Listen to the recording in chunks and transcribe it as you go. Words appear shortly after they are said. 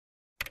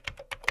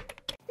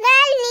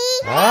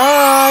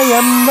I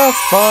am the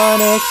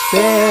phonics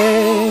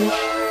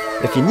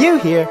fish. If you're new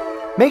here,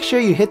 make sure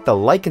you hit the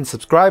like and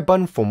subscribe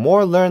button for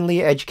more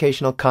LearnLee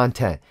educational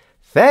content.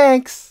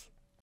 Thanks!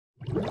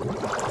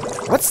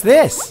 What's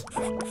this?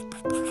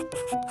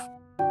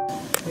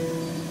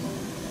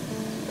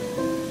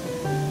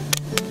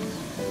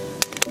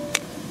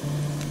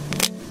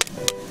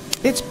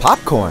 It's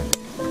popcorn.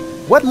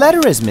 What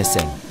letter is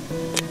missing?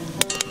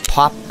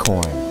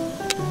 Popcorn.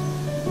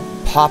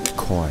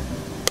 Popcorn.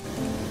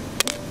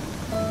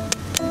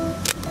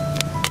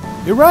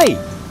 You're right.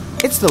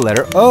 It's the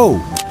letter O.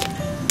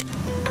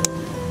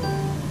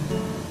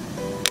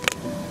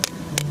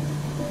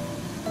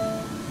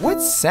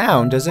 What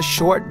sound does a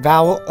short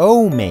vowel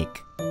O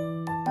make?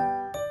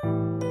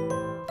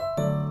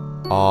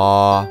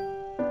 Ah.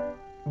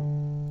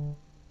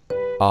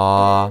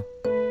 Ah.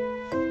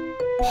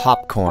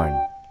 Popcorn.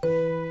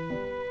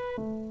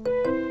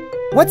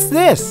 What's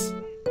this?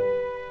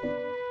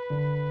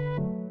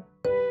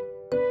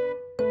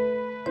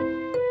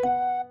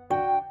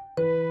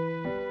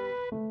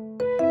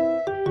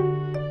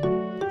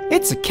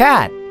 It's a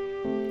cat.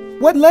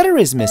 What letter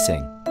is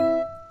missing?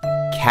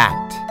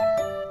 Cat.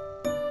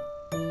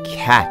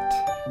 Cat.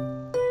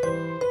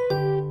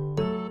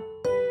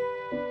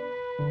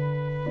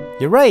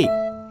 You're right.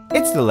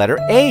 It's the letter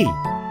A.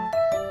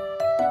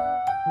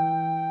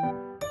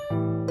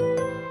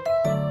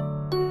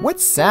 What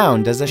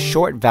sound does a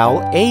short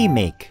vowel A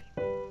make?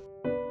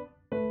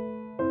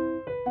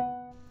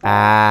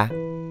 Ah.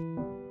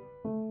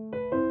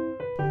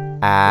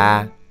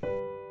 Ah.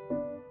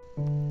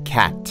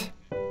 Cat.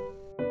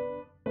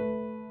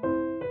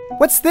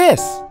 What's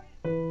this?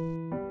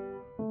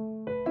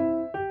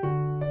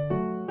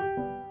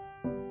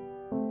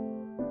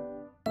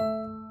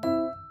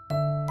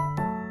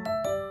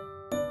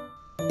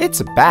 It's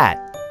a bat.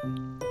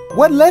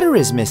 What letter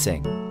is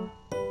missing?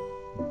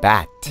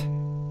 Bat.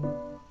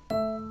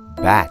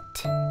 Bat.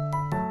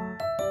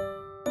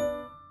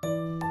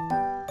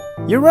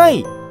 You're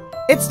right.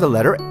 It's the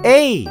letter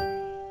A.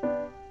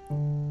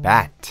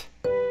 Bat.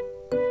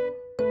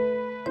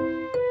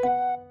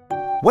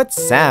 What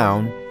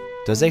sound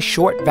does a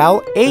short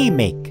vowel A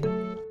make?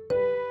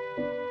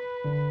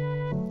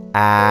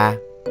 Ah.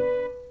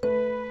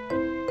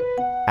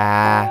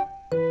 Ah.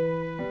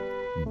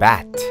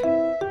 Bat.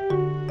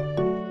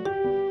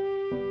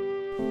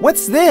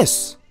 What's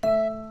this?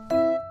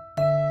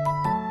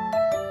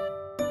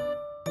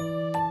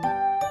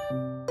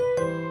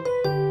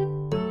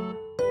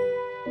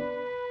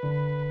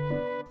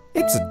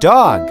 It's a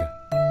dog.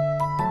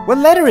 What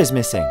letter is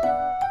missing?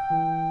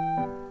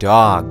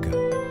 Dog.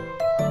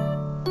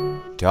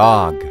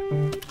 Dog.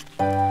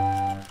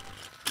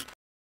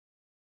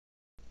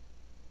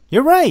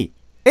 You're right.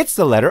 It's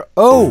the letter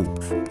O.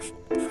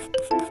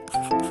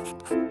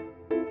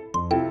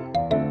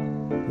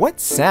 What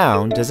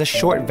sound does a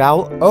short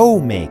vowel O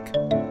make?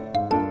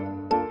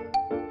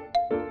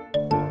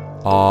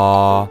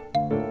 Ah.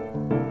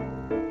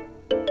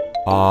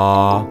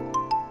 Ah.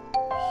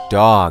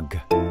 Dog.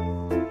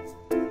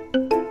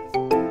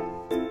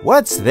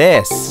 What's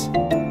this?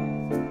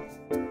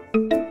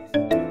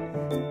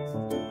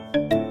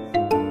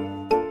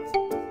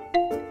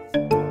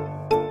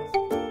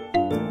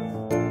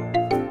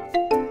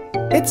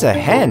 It's a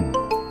hen.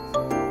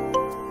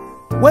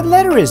 What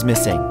letter is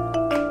missing?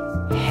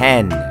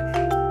 Hen.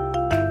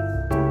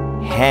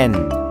 Hen.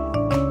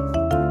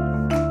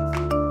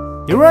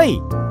 You're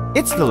right.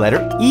 It's the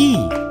letter E.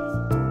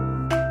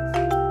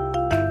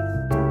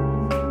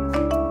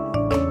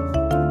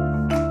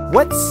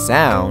 What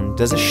sound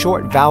does a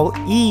short vowel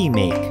E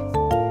make?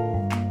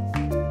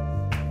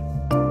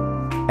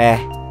 Eh.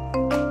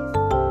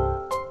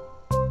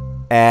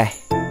 Eh.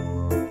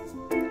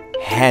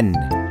 Hen.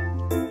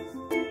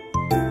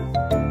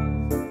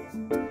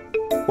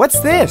 What's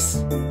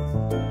this?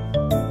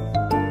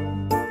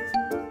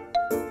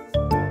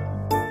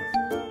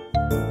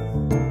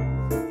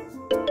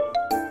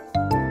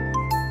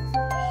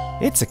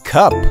 It's a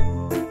cup.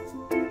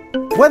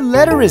 What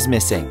letter is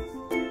missing?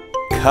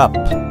 Cup.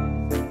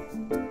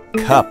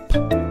 Cup.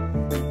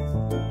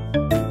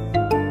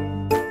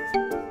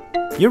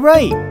 You're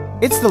right.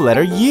 It's the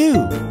letter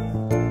U.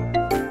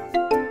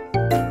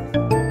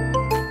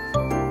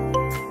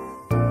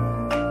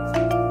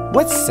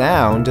 What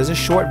sound does a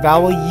short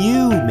vowel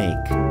U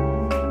make?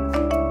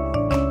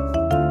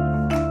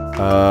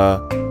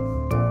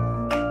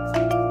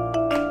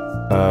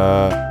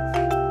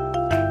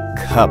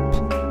 Cup.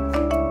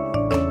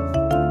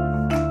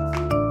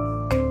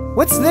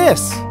 What's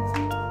this?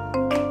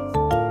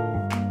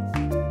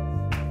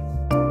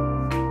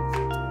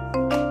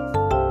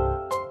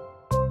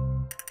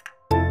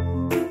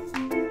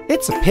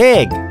 It's a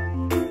pig.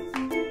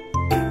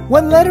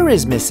 What letter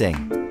is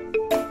missing?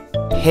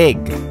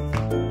 Pig.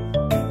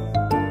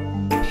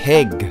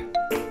 Pig.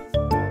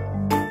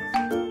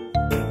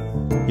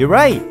 You're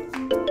right.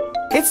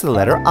 It's the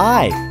letter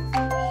I.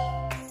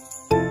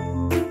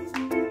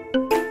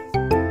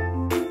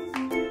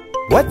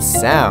 What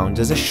sound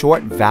does a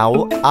short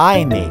vowel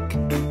I make?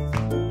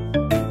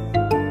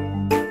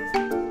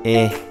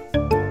 Eh.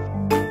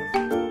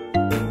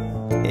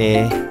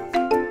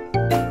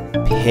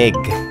 Pig.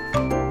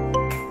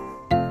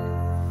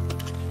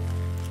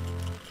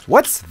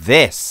 What's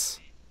this?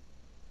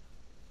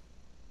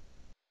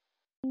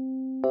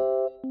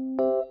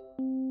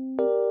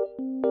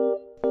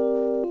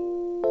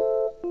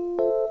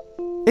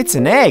 It's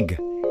an egg.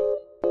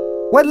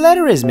 What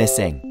letter is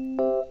missing?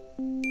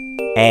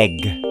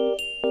 Egg.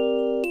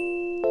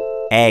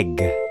 Egg.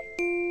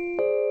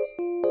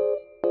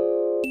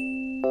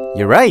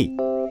 You're right.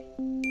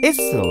 It's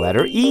the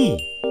letter E.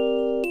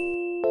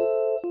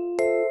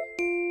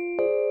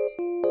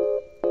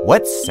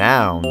 What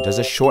sound does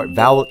a short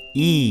vowel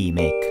E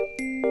make?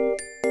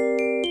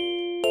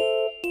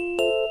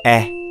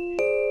 Eh.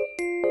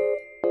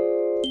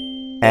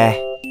 Eh.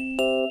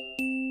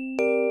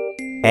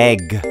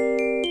 Egg.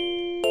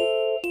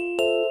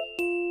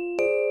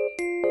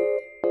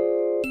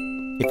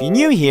 If you're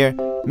new here,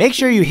 make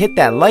sure you hit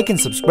that like and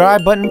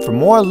subscribe button for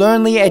more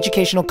LearnLee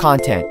educational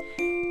content.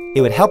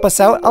 It would help us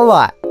out a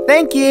lot.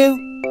 Thank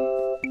you!